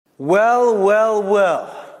Well, well,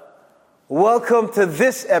 well. Welcome to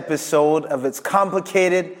this episode of It's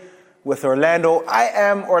Complicated with Orlando. I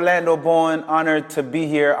am Orlando Bowen, honored to be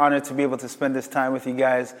here, honored to be able to spend this time with you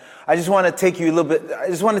guys. I just want to take you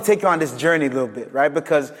on this journey a little bit, right?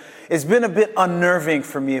 Because it's been a bit unnerving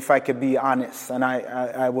for me, if I could be honest, and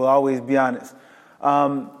I will always be honest.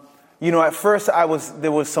 At first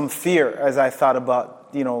there was some fear as I thought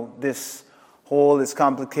about, this whole It's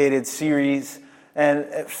Complicated series.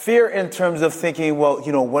 And fear in terms of thinking,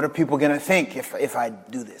 what are people going to think if I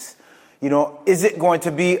do this? Is it going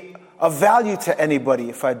to be of value to anybody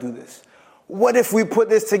if I do this? What if we put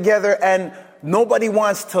this together and nobody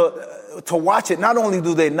wants to watch it? Not only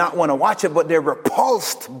do they not want to watch it, but they're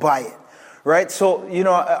repulsed by it, right? So,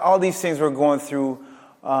 all these things were going through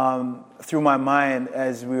my mind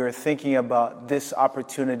as we were thinking about this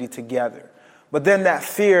opportunity together. But then that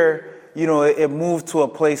fear, it moved to a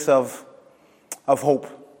place of hope,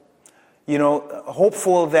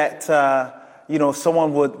 hopeful that,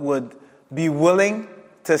 someone would be willing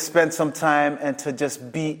to spend some time and to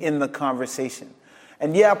just be in the conversation.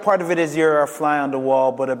 And yeah, part of it is you're a fly on the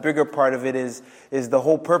wall, but a bigger part of it is the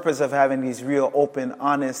whole purpose of having these real open,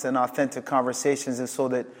 honest, and authentic conversations is so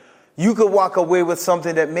that you could walk away with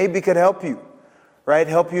something that maybe could help you, right?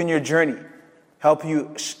 Help you in your journey, help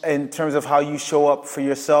you in terms of how you show up for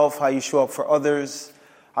yourself, how you show up for others,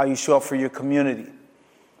 how you show up for your community.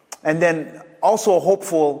 And then also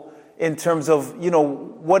hopeful in terms of,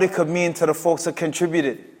 what it could mean to the folks that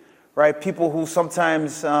contributed, right? People who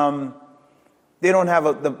sometimes they don't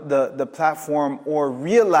have the platform or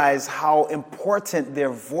realize how important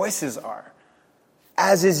their voices are,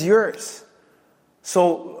 as is yours.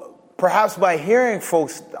 So perhaps by hearing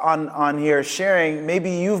folks on here sharing,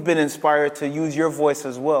 maybe you've been inspired to use your voice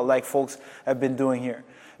as well, like folks have been doing here.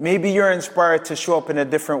 Maybe you're inspired to show up in a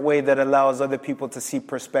different way that allows other people to see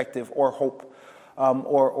perspective or hope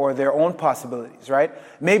or their own possibilities, right?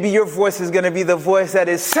 Maybe your voice is going to be the voice that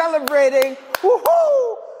is celebrating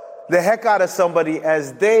the heck out of somebody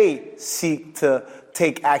as they seek to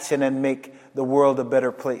take action and make the world a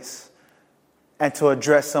better place and to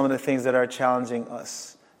address some of the things that are challenging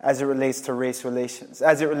us as it relates to race relations,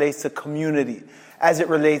 as it relates to community, as it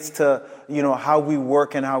relates to, how we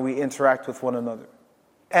work and how we interact with one another.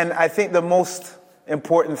 And I think the most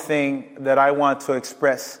important thing that I want to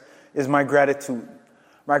express is my gratitude.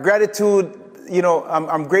 My gratitude,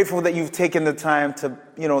 I'm grateful that you've taken the time to,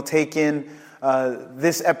 take in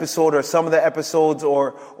this episode or some of the episodes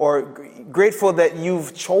or grateful that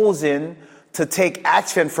you've chosen to take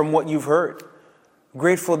action from what you've heard.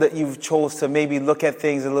 Grateful that you've chose to maybe look at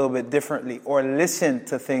things a little bit differently or listen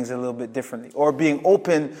to things a little bit differently or being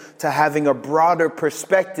open to having a broader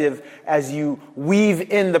perspective as you weave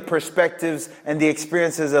in the perspectives and the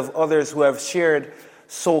experiences of others who have shared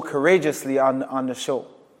so courageously on the show.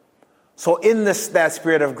 So in that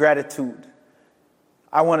spirit of gratitude,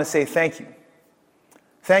 I want to say thank you.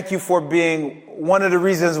 Thank you for being one of the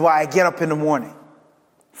reasons why I get up in the morning,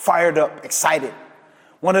 fired up, excited.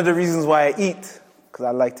 One of the reasons why I eat, because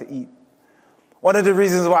I like to eat. One of the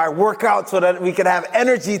reasons why I work out so that we can have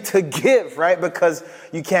energy to give, right? Because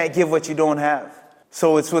you can't give what you don't have.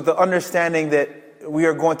 So it's with the understanding that we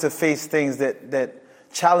are going to face things that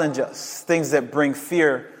challenge us, things that bring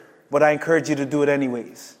fear, but I encourage you to do it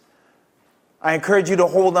anyways. I encourage you to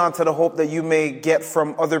hold on to the hope that you may get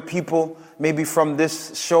from other people, maybe from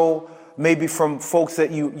this show, maybe from folks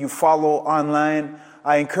that you follow online.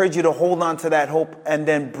 I encourage you to hold on to that hope and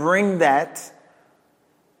then bring that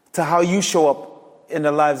to how you show up in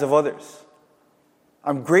the lives of others.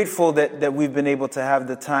 I'm grateful that we've been able to have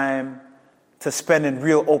the time to spend in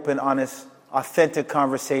real, open, honest, authentic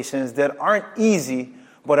conversations that aren't easy,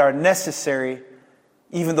 but are necessary,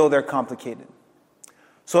 even though they're complicated.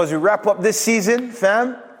 So as we wrap up this season,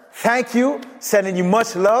 fam, thank you. Sending you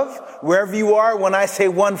much love. Wherever you are, when I say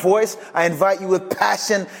one voice, I invite you with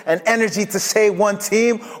passion and energy to say one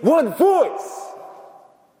team, one voice.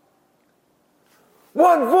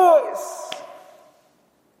 One voice.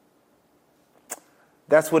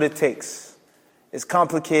 That's what it takes. It's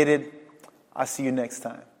complicated. I'll see you next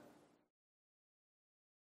time.